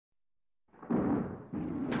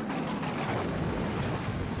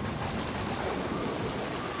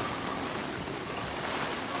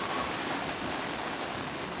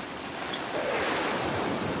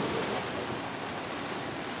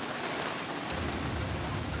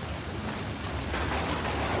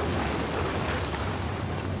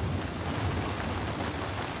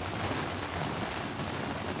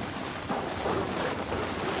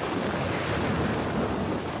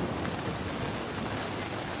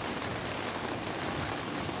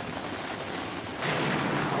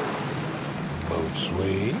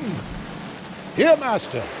boatswain. Here,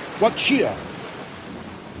 master, what cheer?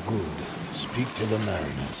 Good. Speak to the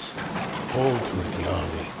mariners. Fall to it,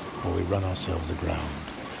 Yarley, or we run ourselves aground.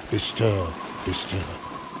 Bestir, bestir.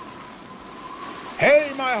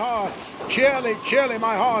 Hey, my hearts! Cheerly, cheerly,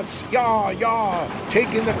 my hearts! Yar, yar!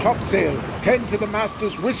 Take in the topsail, tend to the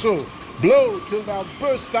master's whistle. Blow till thou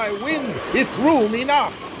burst thy wind, if room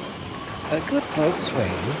enough. A good boatswain,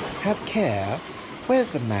 have care.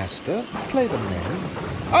 Where's the master? Play the men.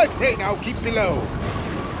 I pray now, keep below.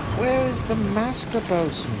 Where is the master,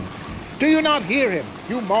 boatswain? Do you not hear him?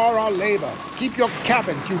 You mar our labor. Keep your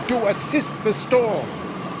cabins, you do assist the storm.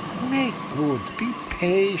 Make good, be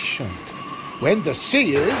patient. When the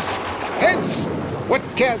sea is, hence! What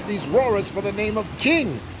cares these roarers for the name of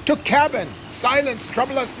king? To cabin! Silence,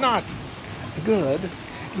 trouble us not! Good,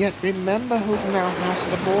 yet remember who thou hast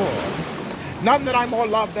aboard. None that I more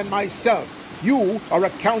love than myself. You are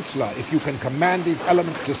a counselor. If you can command these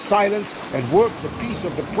elements to silence and work the peace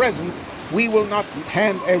of the present, we will not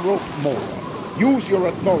hand a rope more. Use your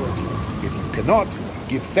authority. If you cannot,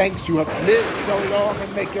 give thanks you have lived so long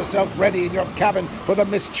and make yourself ready in your cabin for the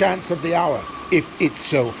mischance of the hour, if it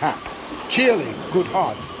so hap. Cheerly, good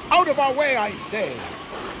hearts, out of our way, I say.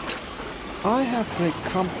 I have great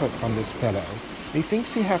comfort from this fellow.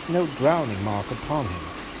 Methinks he hath no drowning mark upon him.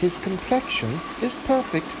 His complexion is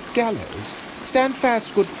perfect gallows. Stand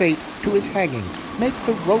fast, good fate, to his hanging. Make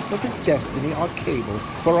the rope of his destiny our cable,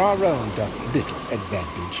 for our own doth little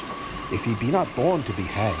advantage. If he be not born to be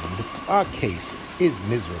hanged, our case is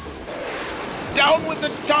miserable. Down with the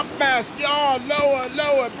topmast! Yar, lower,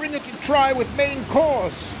 lower! Bring it to try with main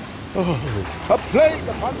course! Oh, a plague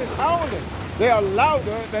upon this howling! They are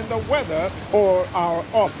louder than the weather or our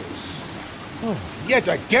office. Oh, yet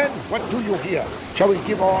again, what do you hear? Shall we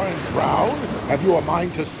give o'er and drown? Have you a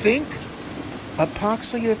mind to sink? A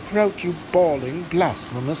pox on your throat, you bawling,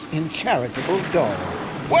 blasphemous, incharitable dog.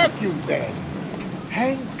 Work you then!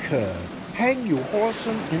 Hang cur, hang you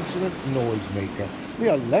whoresome, insolent noisemaker. We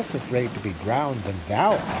are less afraid to be drowned than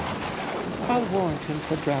thou art. I'll warrant him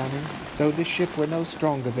for drowning, though the ship were no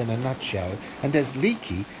stronger than a nutshell, and as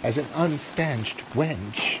leaky as an unstanched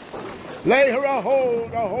wench. Lay her a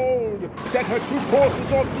hold! Set her 2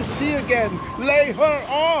 courses off to sea again! Lay her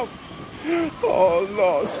off! All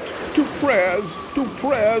lost! To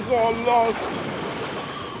prayers all lost!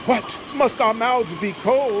 What? Must our mouths be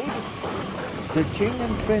cold? The king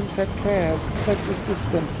and prince at prayers, let's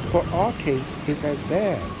assist them, for our case is as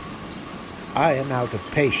theirs. I am out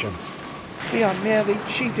of patience. We are merely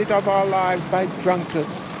cheated of our lives by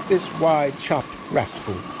drunkards, this wide-chopped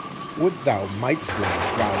rascal. Would thou mightst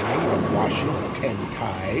like drowning or washing of 10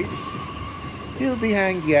 tides? He'll be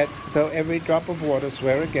hanged yet, though every drop of water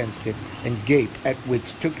swear against it, and gape at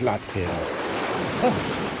wits to glut him.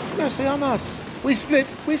 Oh, mercy on us! We split!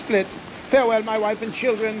 Farewell, my wife and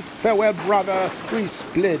children! Farewell, brother! We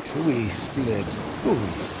split!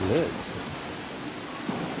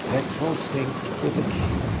 Let's all sink with the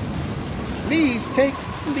king. Please take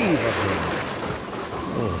leave of him.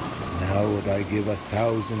 Oh, now would I give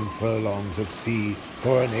 1,000 furlongs of sea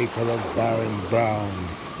for an acre of barren ground,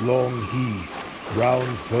 long heath,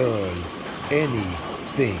 brown furs,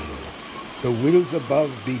 anything. The wills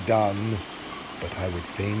above be done, but I would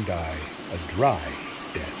fain die a dry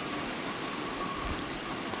death.